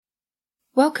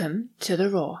Welcome to The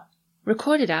Roar,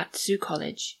 recorded at Sioux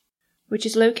College, which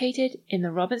is located in the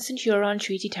Robinson-Huron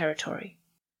Treaty Territory.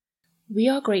 We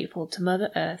are grateful to Mother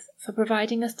Earth for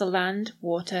providing us the land,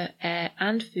 water, air,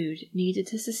 and food needed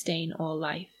to sustain all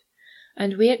life,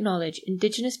 and we acknowledge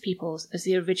Indigenous peoples as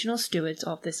the original stewards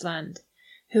of this land,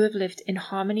 who have lived in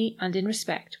harmony and in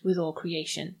respect with all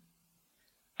creation.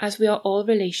 As we are all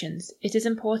relations, it is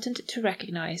important to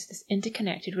recognize this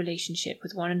interconnected relationship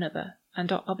with one another and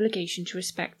our obligation to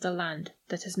respect the land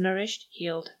that has nourished,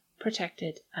 healed,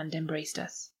 protected, and embraced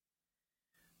us.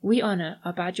 We honor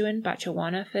our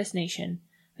Bajuan-Batchewana First Nation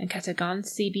and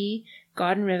Katagan-Sebi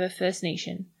Garden River First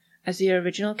Nation as the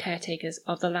original caretakers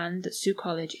of the land that Sioux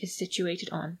College is situated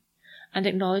on, and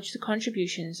acknowledge the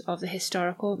contributions of the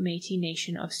historical Métis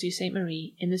Nation of Sault Ste.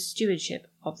 Marie in the stewardship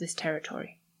of this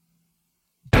territory.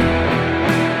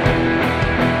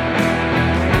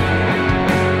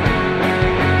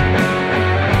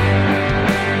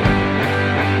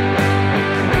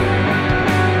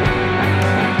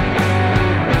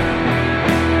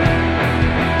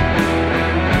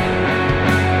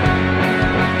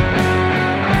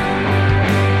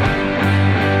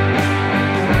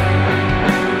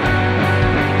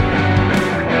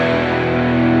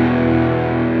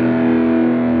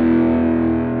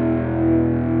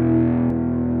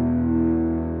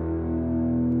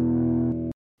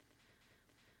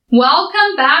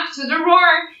 Welcome back to The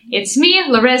Roar. It's me,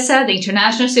 Larissa, the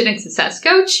International Student Success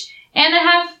Coach, and I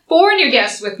have 4 new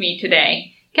guests with me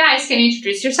today. Guys, can you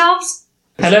introduce yourselves?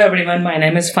 Hello everyone, my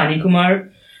name is Fani Kumar.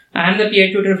 I'm the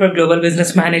peer tutor for Global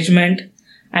Business Management.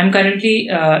 I'm currently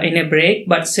in a break,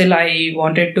 but still I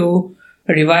wanted to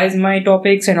revise my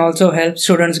topics and also help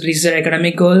students reach their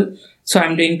academic goal. So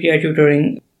I'm doing peer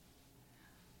tutoring.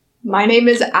 My name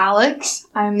is Alex.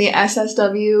 I'm the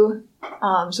SSW,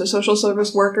 so Social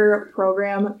Service Worker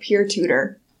Program Peer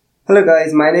Tutor. Hello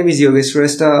guys, my name is Yogesh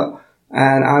Shrestha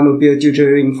and I'm a peer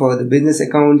tutoring for the business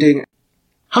accounting.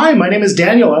 Hi, my name is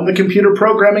Daniel. I'm the computer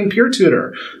programming peer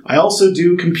tutor. I also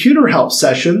do computer help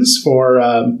sessions for,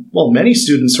 many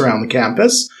students around the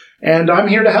campus, and I'm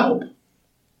here to help.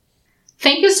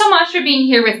 Thank you so much for being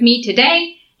here with me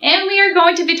today. And we are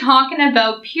going to be talking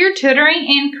about peer tutoring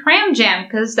and Cram Jam,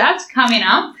 because that's coming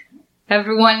up.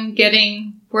 Everyone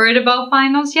getting worried about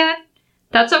finals yet?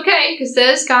 That's okay, because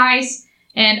those guys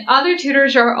and other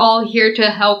tutors are all here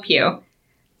to help you.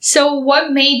 So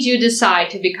what made you decide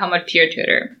to become a peer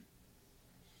tutor?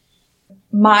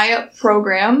 My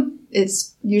program,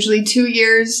 it's usually 2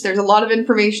 years. There's a lot of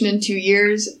information in 2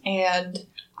 years, and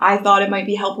I thought it might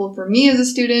be helpful for me as a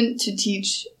student to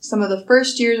teach some of the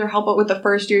first years or help out with the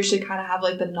first years to kind of have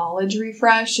like the knowledge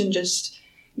refresh and just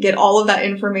get all of that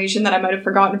information that I might have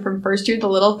forgotten from first year, the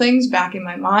little things, back in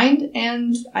my mind.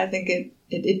 And I think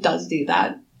it does do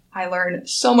that. I learn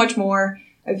so much more.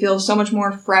 I feel so much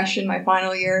more fresh in my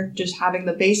final year just having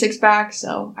the basics back.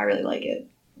 So I really like it.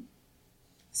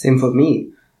 Same for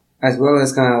me. As well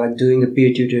as kind of like doing the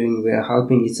peer tutoring, we're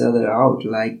helping each other out.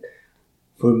 Like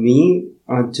for me,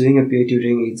 doing a peer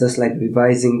tutoring is just like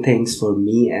revising things for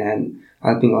me and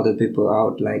helping other people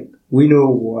out. Like we know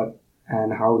what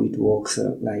and how it works.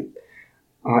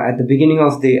 At the beginning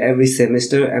of every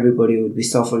semester, everybody would be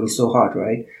suffering so hard,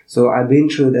 right? So I've been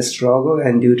through the struggle,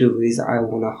 and due to this, I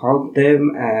want to help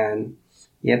them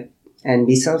and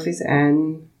be selfish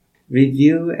and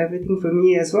review everything for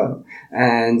me as well.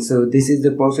 And so this is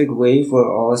the perfect way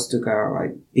for us to kind of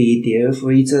like be there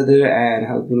for each other and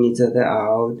helping each other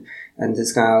out. And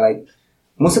just kind of like,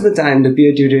 most of the time the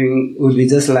peer tutoring would be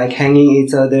just like hanging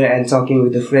each other and talking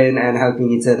with a friend and helping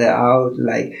each other out.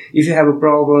 Like if you have a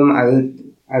problem,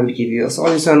 I would give you a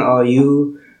solution, or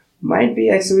you might be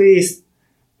actually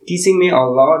teaching me a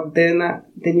lot than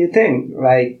you think.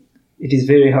 Like it is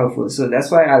very helpful. So that's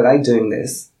why I like doing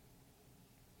this.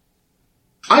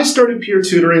 I started peer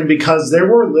tutoring because there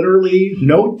were literally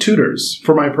no tutors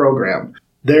for my program.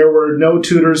 There were no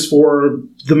tutors for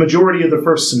the majority of the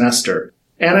first semester.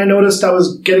 And I noticed I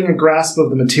was getting a grasp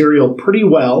of the material pretty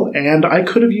well, and I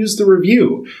could have used the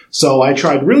review. So I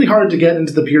tried really hard to get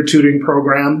into the peer tutoring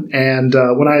program, and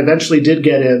when I eventually did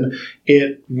get in,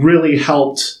 it really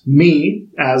helped me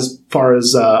as far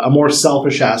as a more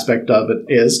selfish aspect of it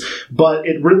is. But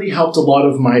it really helped a lot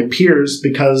of my peers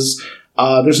because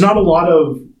there's not a lot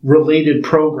of related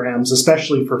programs,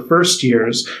 especially for first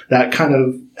years, that kind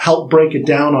of help break it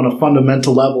down on a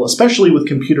fundamental level, especially with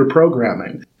computer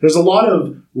programming. There's a lot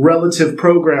of relative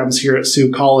programs here at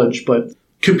Sioux College, but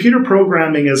computer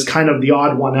programming is kind of the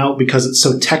odd one out because it's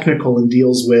so technical and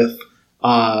deals with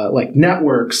like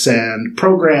networks and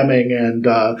programming and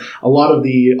a lot of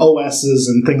the OSs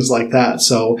and things like that.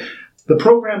 So the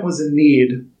program was in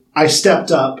need I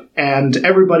stepped up and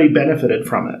everybody benefited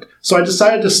from it. So I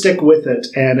decided to stick with it,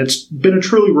 and it's been a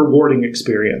truly rewarding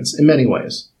experience in many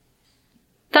ways.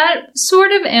 That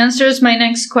sort of answers my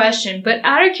next question, but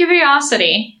out of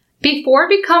curiosity, before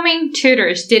becoming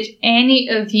tutors, did any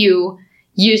of you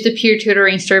use the peer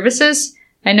tutoring services?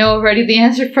 I know already the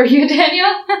answer for you,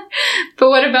 Daniel, but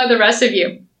what about the rest of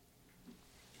you?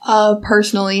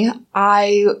 Personally,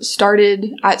 I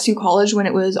started at Sioux College when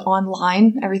it was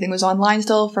online. Everything was online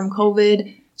still from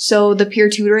COVID. So the peer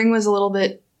tutoring was a little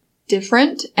bit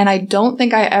different, and I don't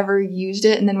think I ever used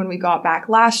it. And then when we got back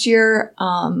last year,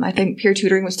 I think peer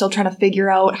tutoring was still trying to figure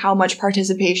out how much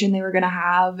participation they were going to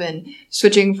have and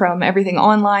switching from everything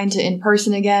online to in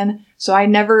person again. So I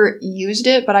never used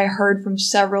it, but I heard from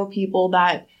several people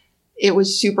that it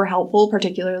was super helpful,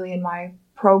 particularly in my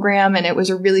program, and it was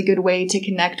a really good way to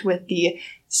connect with the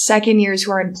second years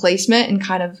who are in placement and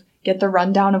kind of get the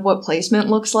rundown of what placement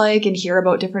looks like and hear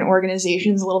about different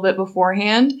organizations a little bit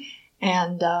beforehand.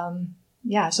 And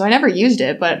so I never used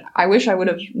it, but I wish I would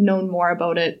have known more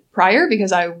about it prior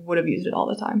because I would have used it all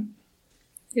the time.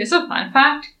 Here's a fun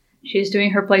fact. She's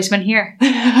doing her placement here.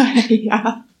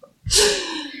 Yeah.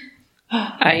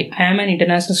 I am an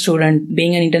international student.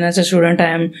 Being an international student, I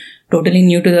am totally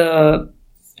new to the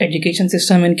education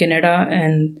system in Canada,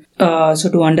 and so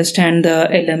to understand the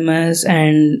LMS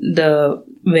and the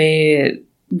way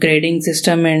grading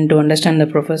system and to understand the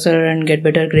professor and get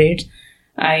better grades,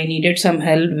 I needed some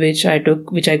help which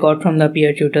I got from the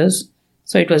peer tutors.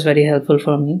 So it was very helpful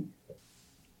for me.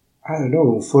 I don't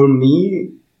know. For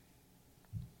me,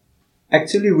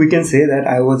 actually, we can say that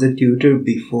I was a tutor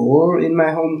before in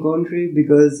my home country,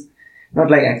 because not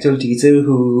like actual teacher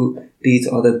who teach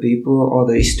other people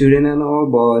or the student and all,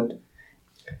 but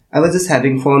I was just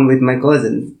having fun with my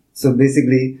cousins. So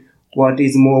basically, what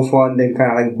is more fun than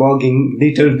kind of like bugging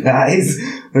little guys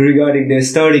regarding their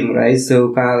studying, right?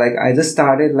 So kind of like I just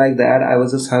started like that. I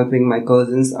was just helping my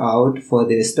cousins out for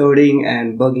their studying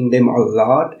and bugging them a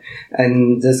lot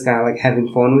and just kind of like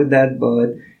having fun with that.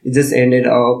 But it just ended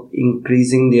up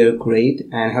increasing their grade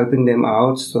and helping them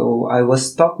out. So I was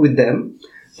stuck with them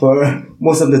for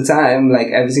most of the time. Like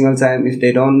every single time, if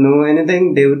they don't know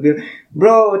anything, they would be,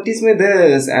 bro, teach me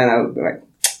this. And I would be like,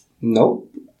 nope.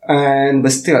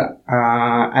 But still,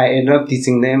 I ended up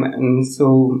teaching them. And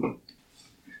so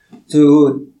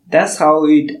that's how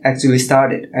it actually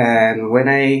started. And when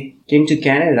I came to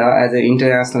Canada as an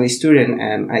international student,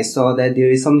 and I saw that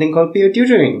there is something called peer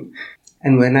tutoring.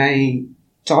 And when I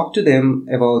talked to them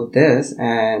about this,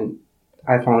 and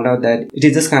I found out that it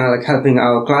is just kind of like helping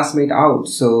our classmate out.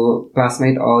 So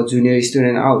classmate or junior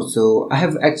student out. So I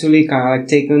have actually kind of like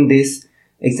taken this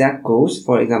exact course.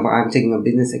 For example, I'm taking a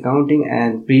business accounting,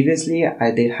 and previously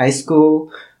I did high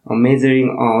school majoring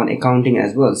on accounting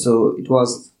as well. So it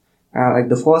was like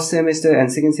the first semester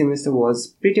and second semester was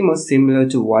pretty much similar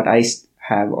to what I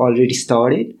have already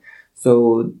started.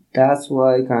 So that's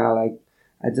why kind of like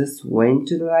I just went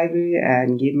to the library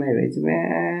and gave my resume,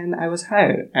 and I was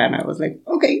hired. And I was like,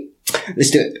 okay, let's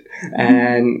do it.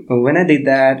 And when I did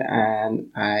that,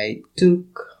 and I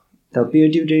took the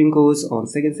peer tutoring course on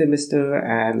second semester,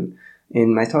 and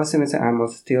in my third semester, I'm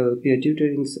still peer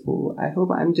tutoring. So I hope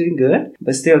I'm doing good.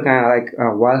 But still kind of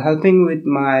like while helping with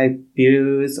my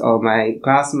peers or my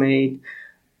classmates,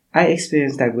 I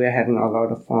experienced that we're having a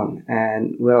lot of fun,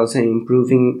 and we're also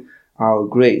improving our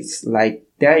grades. Like,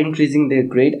 they're increasing their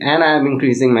grade and I'm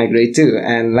increasing my grade too,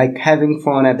 and like having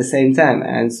fun at the same time.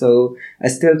 And so I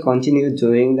still continue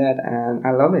doing that, and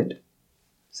I love it.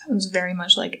 Sounds very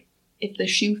much like if the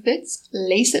shoe fits,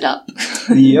 lace it up.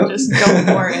 Yep. Just go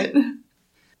for it.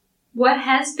 What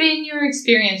has been your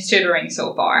experience tutoring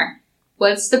so far?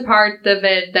 What's the part of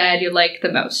it that you like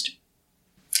the most?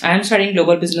 I'm studying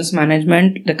global business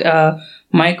management.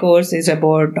 My course is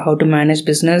about how to manage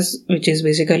business, which is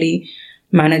basically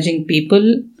managing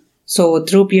people. So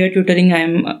through peer tutoring,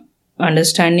 I'm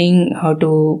understanding how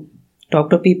to talk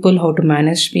to people, how to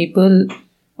manage people.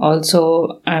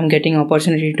 Also, I'm getting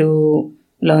opportunity to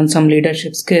learn some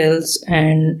leadership skills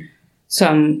and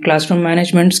some classroom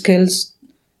management skills,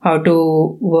 how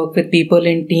to work with people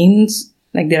in teams.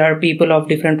 Like, there are people of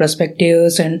different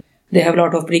perspectives and they have a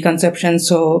lot of preconceptions.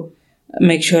 So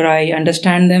make sure I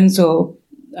understand them. So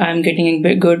I'm getting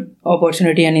a good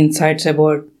opportunity and insights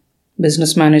about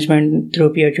business management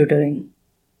through peer tutoring.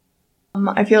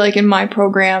 I feel like in my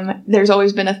program, there's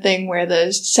always been a thing where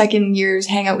the second years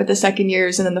hang out with the second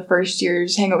years and then the first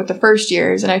years hang out with the first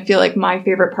years. And I feel like my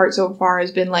favorite part so far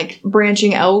has been like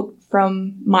branching out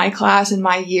from my class and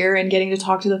my year and getting to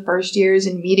talk to the first years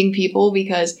and meeting people,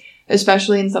 because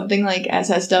especially in something like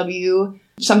SSW,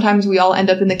 sometimes we all end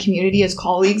up in the community as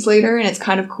colleagues later, and it's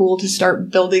kind of cool to start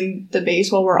building the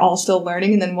base while we're all still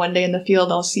learning. And then one day in the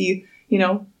field, I'll see,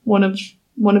 one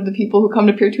of the people who come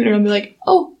to peer tutoring and I'll be like,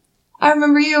 oh, I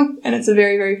remember you. And it's a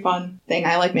very, very fun thing.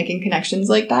 I like making connections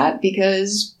like that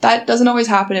because that doesn't always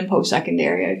happen in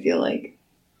post-secondary, I feel like.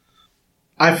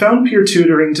 I found peer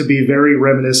tutoring to be very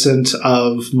reminiscent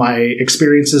of my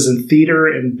experiences in theater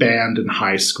and band in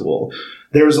high school.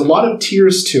 There's a lot of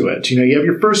tiers to it. You have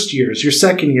your first years, your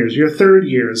second years, your third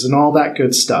years, and all that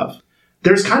good stuff.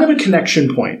 There's kind of a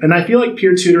connection point, and I feel like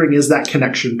peer tutoring is that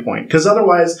connection point, because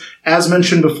otherwise, as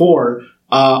mentioned before,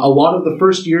 a lot of the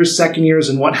first years, second years,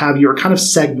 and what have you are kind of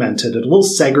segmented, a little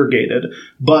segregated,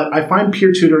 but I find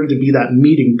peer tutoring to be that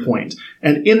meeting point.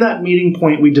 And in that meeting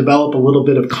point, we develop a little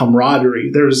bit of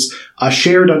camaraderie. There's a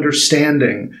shared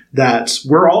understanding that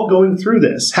we're all going through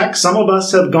this. Heck, some of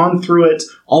us have gone through it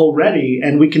already,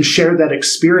 and we can share that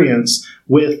experience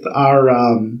with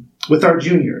our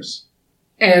juniors.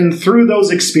 And through those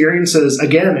experiences,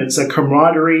 again, it's a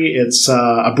camaraderie, it's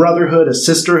a brotherhood, a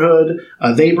sisterhood,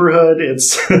 a neighborhood.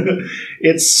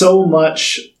 It's so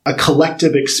much a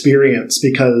collective experience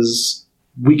because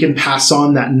we can pass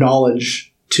on that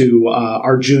knowledge to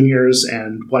our juniors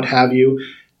and what have you.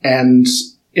 And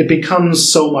it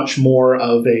becomes so much more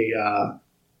of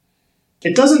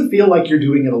it doesn't feel like you're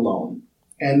doing it alone.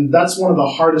 And that's one of the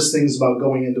hardest things about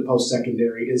going into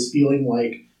post-secondary is feeling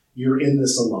like you're in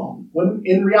this alone, when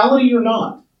in reality you're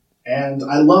not. And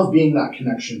I love being that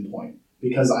connection point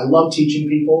because I love teaching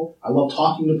people, I love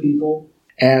talking to people,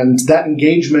 and that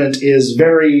engagement is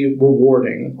very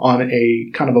rewarding on a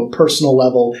kind of a personal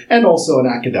level and also an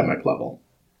academic level.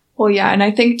 Well, yeah, and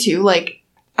I think too, like,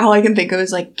 all I can think of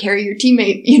is like carry your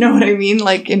teammate, you know what I mean?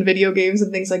 Like in video games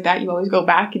and things like that, you always go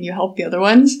back and you help the other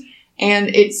ones.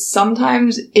 And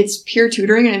sometimes it's peer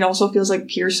tutoring and it also feels like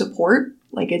peer support.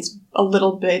 Like it's a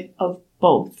little bit of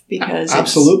both because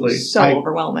Absolutely. It's so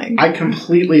overwhelming. I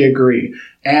completely agree.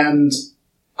 And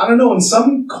I don't know, in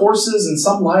some courses and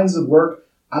some lines of work,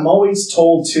 I'm always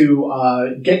told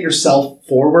to get yourself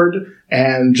forward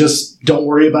and just don't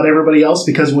worry about everybody else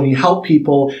because when you help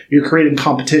people, you're creating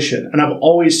competition. And I've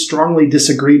always strongly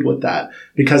disagreed with that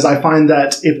because I find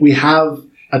that if we have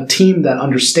a team that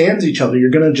understands each other, you're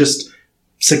going to just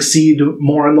succeed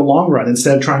more in the long run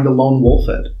instead of trying to lone wolf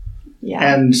it.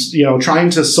 Yeah. And, trying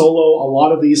to solo a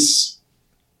lot of these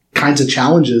kinds of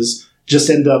challenges just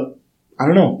end up, I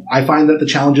don't know. I find that the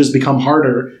challenges become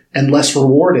harder and less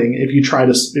rewarding if you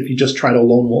just try to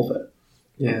lone wolf it.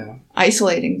 Yeah.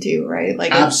 Isolating too, right?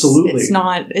 Like absolutely. It's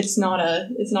not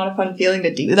a fun feeling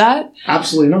to do that.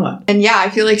 Absolutely not. And yeah, I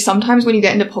feel like sometimes when you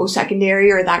get into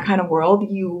post-secondary or that kind of world,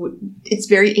 it's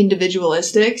very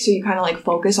individualistic. So you kind of like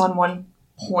focus on one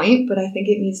point, but I think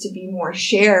it needs to be more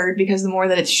shared because the more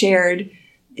that it's shared,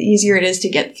 the easier it is to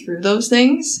get through those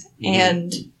things. Mm-hmm.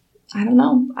 And I don't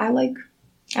know. I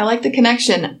like the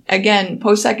connection. Again,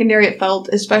 post-secondary, it felt,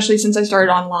 especially since I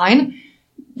started online,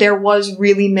 there was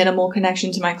really minimal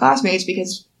connection to my classmates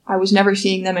because I was never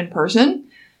seeing them in person.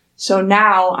 So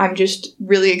now I'm just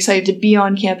really excited to be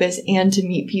on campus and to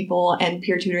meet people, and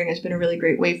peer tutoring has been a really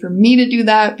great way for me to do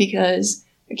that because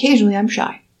occasionally I'm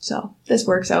shy. So this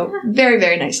works out very,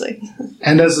 very nicely.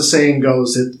 And as the saying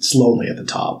goes, it's lonely at the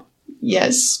top.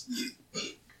 Yes.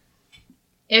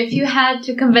 If you had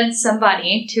to convince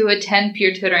somebody to attend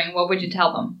peer tutoring, what would you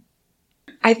tell them?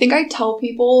 I think I tell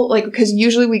people, like, because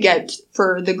usually we get,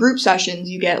 for the group sessions,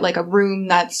 you get like a room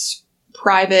that's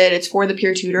private. It's for the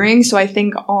peer tutoring. So I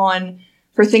think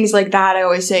for things like that, I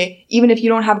always say, even if you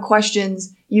don't have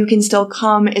questions, you can still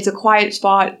come. It's a quiet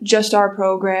spot, just our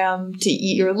program, to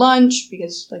eat your lunch,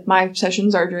 because like my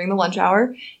sessions are during the lunch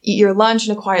hour. Eat your lunch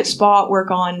in a quiet spot,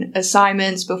 work on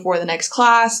assignments before the next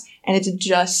class, and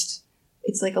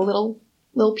it's like a little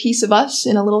piece of us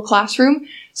in a little classroom.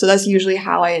 So that's usually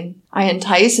how I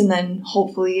entice, and then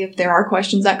hopefully if there are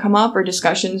questions that come up or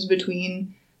discussions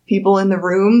between people in the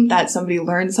room that somebody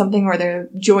learned something or they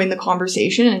join the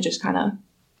conversation and it just kind of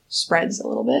spreads a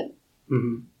little bit.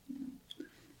 Mm-hmm.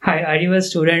 Hi, are you a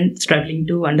student struggling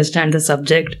to understand the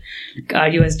subject? Are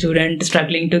you a student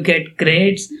struggling to get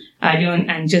grades? Are you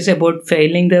anxious about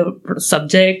failing the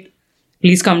subject?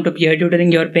 Please come to peer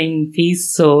tutoring. You're paying fees,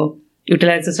 so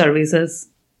utilize the services.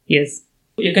 Yes.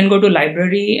 You can go to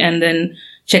library and then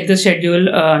check the schedule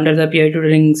under the peer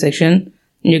tutoring section.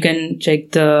 You can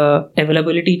check the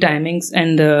availability timings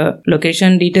and the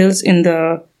location details in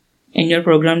your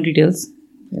program details.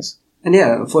 Yes. And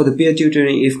yeah, for the peer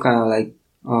tutoring, if kind of like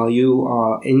you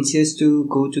are anxious to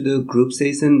go to the group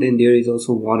session, then there is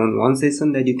also one-on-one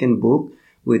session that you can book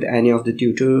with any of the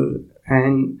tutor.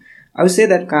 And I would say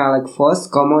that kind of like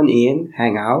first come on in,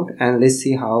 hang out, and let's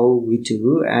see how we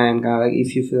do. And kind of like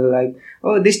if you feel like,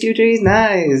 oh, this tutor is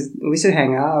nice, we should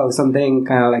hang out, something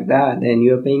kind of like that, then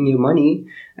you're paying your money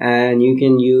and you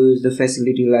can use the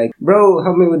facility like, bro,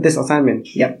 help me with this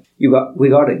assignment. Yep, we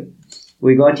got it.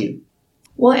 We got you.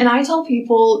 Well, and I tell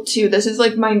people too, this is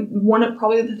like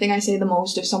probably the thing I say the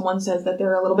most if someone says that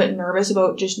they're a little bit nervous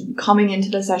about just coming into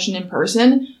the session in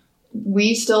person.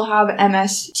 We still have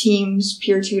MS Teams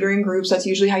peer tutoring groups. That's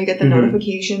usually how you get the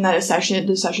notification that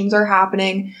the sessions are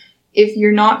happening. If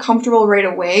you're not comfortable right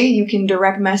away, you can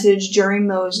direct message during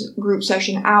those group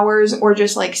session hours, or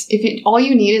just like all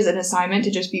you need is an assignment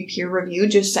to just be peer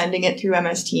reviewed, just sending it through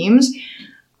MS Teams.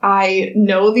 I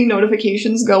know the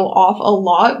notifications go off a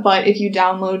lot, but if you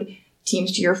download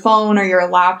Teams to your phone or your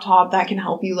laptop, that can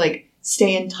help you like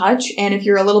stay in touch. And if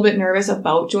you're a little bit nervous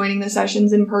about joining the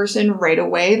sessions in person right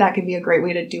away, that can be a great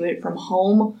way to do it from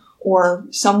home or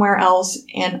somewhere else.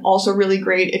 And also really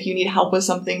great if you need help with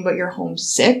something but you're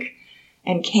homesick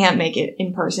and can't make it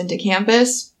in person to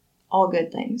campus. All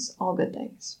good things.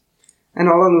 And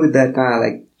along with that, kind of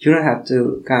like, you don't have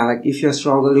to kind of like, if you're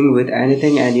struggling with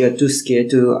anything and you're too scared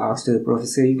to ask to the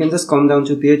professor, you can just come down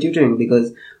to peer tutoring,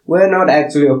 because we're not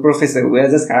actually a professor. We're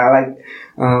just kind of like,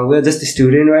 we're just a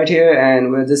student right here,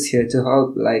 and we're just here to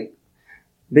help. Like,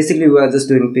 basically, we're just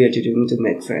doing peer tutoring to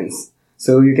make friends.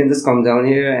 So you can just come down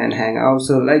here and hang out.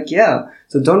 So like, yeah.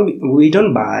 So we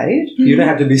don't buy it. You don't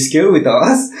have to be scared with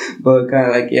us. But kind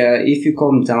of like, yeah, if you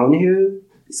come down here,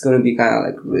 it's going to be kind of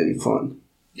like really fun.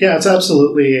 Yeah, it's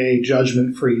absolutely a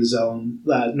judgment-free zone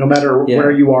that no matter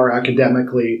where you are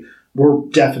academically, we're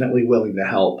definitely willing to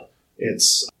help.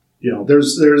 It's,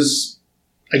 there's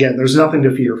nothing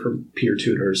to fear from peer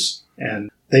tutors, and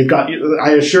they've got you.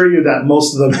 I assure you that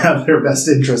most of them have their best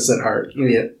interests at heart.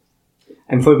 Yeah.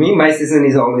 And for me, my session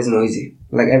is always noisy,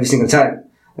 like every single time.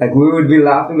 Like we would be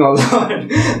laughing a lot.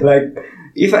 Like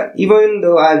even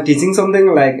though I'm teaching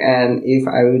something, like, and if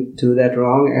I would do that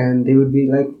wrong, and they would be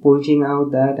like pointing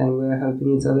out that, and we're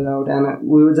helping each other out, and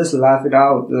we would just laugh it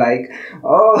out, like,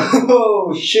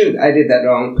 oh shoot, I did that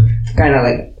wrong, kind of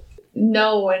like.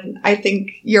 No, and I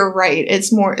think you're right.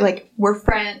 It's more like we're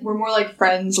more like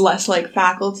friends, less like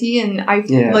faculty. And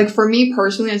like for me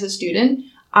personally as a student,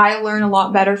 I learn a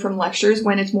lot better from lectures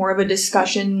when it's more of a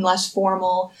discussion, less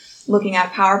formal, looking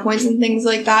at PowerPoints and things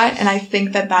like that. And I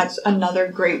think that that's another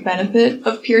great benefit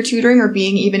of peer tutoring or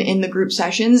being even in the group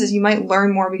sessions, is you might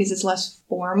learn more because it's less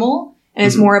formal and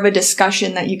it's more of a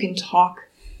discussion that you can talk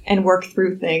and work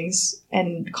through things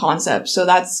and concepts. So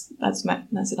that's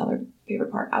another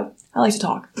favorite part. I like to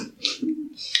talk.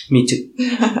 Me too.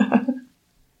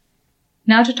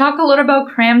 Now to talk a little about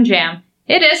Cram Jam.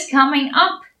 It is coming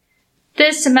up.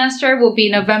 This semester will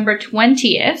be November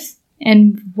 20th.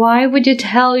 And why would you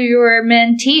tell your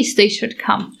mentees they should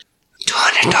come?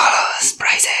 $200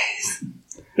 prizes.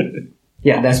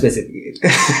 Yeah, that's basically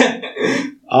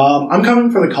it. I'm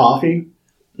coming for the coffee.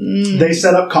 They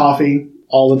set up coffee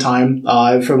all the time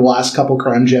for the last couple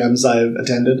Cram Jams I've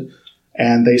attended.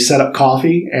 And they set up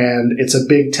coffee, and it's a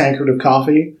big tankard of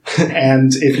coffee.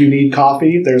 And if you need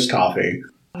coffee, there's coffee.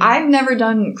 I've never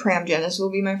done Cram Jam. This will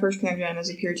be my first Cram Jam as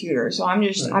a peer tutor, so I'm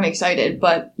excited.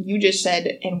 But you just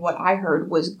said, and what I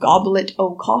heard was goblet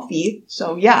o' coffee.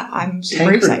 So yeah, I'm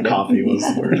super excited. Coffee was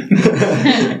the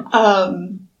word.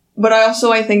 But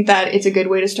I think that it's a good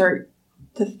way to start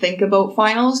to think about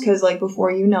finals, because like before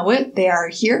you know it, they are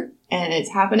here and it's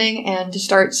happening, and to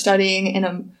start studying in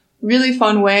a really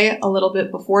fun way a little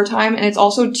bit before time. And it's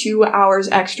also 2 hours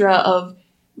extra of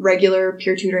regular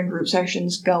peer tutoring group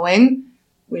sessions going,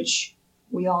 which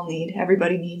we all need.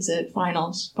 Everybody needs it.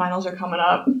 Finals are coming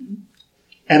up.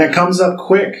 And it comes up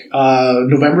quick.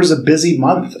 November's a busy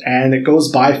month, and it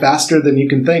goes by faster than you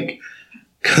can think.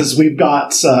 Because we've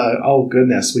got,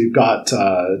 we've got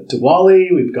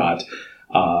Diwali, we've got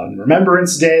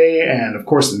Remembrance Day, and of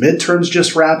course the midterms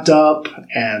just wrapped up,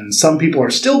 and some people are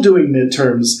still doing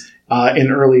midterms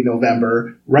in early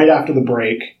November, right after the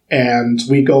break, and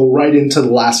we go right into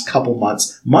the last couple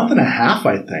month and a half,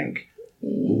 I think.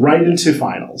 Right into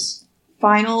finals.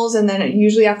 And then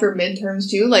usually after midterms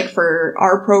too, like for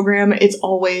our program, it's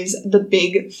always the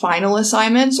big final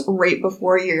assignments right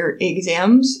before your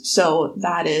exams. So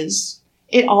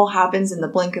it all happens in the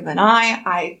blink of an eye.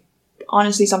 I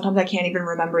honestly, sometimes I can't even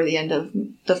remember the end of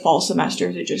the fall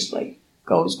semesters. It just like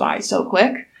goes by so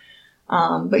quick.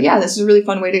 But yeah, this is a really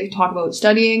fun way to talk about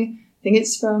studying. I think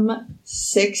it's from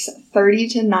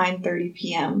 6:30 to 9:30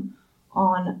 p.m.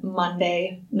 on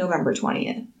Monday, November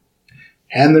 20th.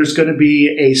 And there's going to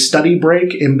be a study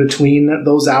break in between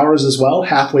those hours as well.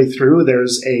 Halfway through,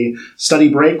 there's a study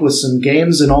break with some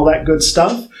games and all that good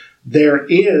stuff. There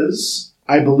is,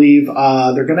 I believe,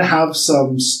 they're going to have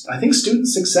some, I think, student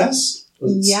success.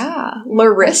 Yeah,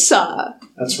 Larissa.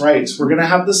 That's right. We're going to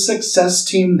have the success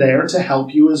team there to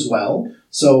help you as well.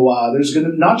 So there's going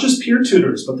to not just peer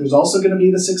tutors, but there's also going to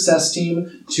be the success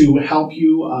team to help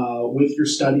you with your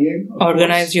studying.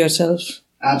 Organize yourself.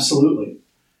 Absolutely.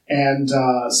 And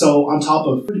so on top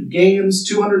of games,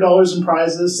 $200 in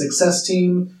prizes, success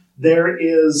team, there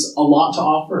is a lot to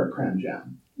offer at Cram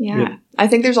Jam. Yeah. Yep. I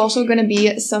think there's also going to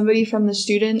be somebody from the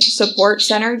Student Support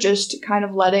Center just kind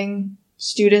of letting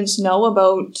students know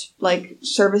about like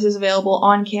services available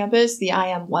on campus, the I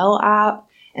Am Well app,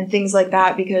 and things like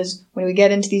that, because when we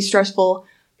get into these stressful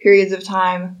periods of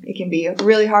time, it can be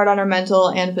really hard on our mental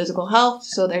and physical health.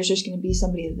 So there's just going to be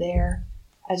somebody there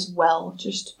as well,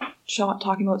 just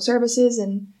talking about services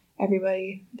and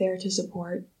everybody there to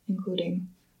support, including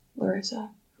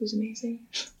Larissa, who's amazing.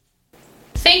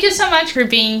 Thank you so much for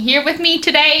being here with me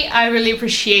today. I really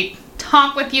appreciate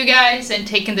talking with you guys and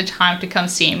taking the time to come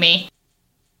see me.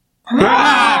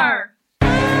 Roar!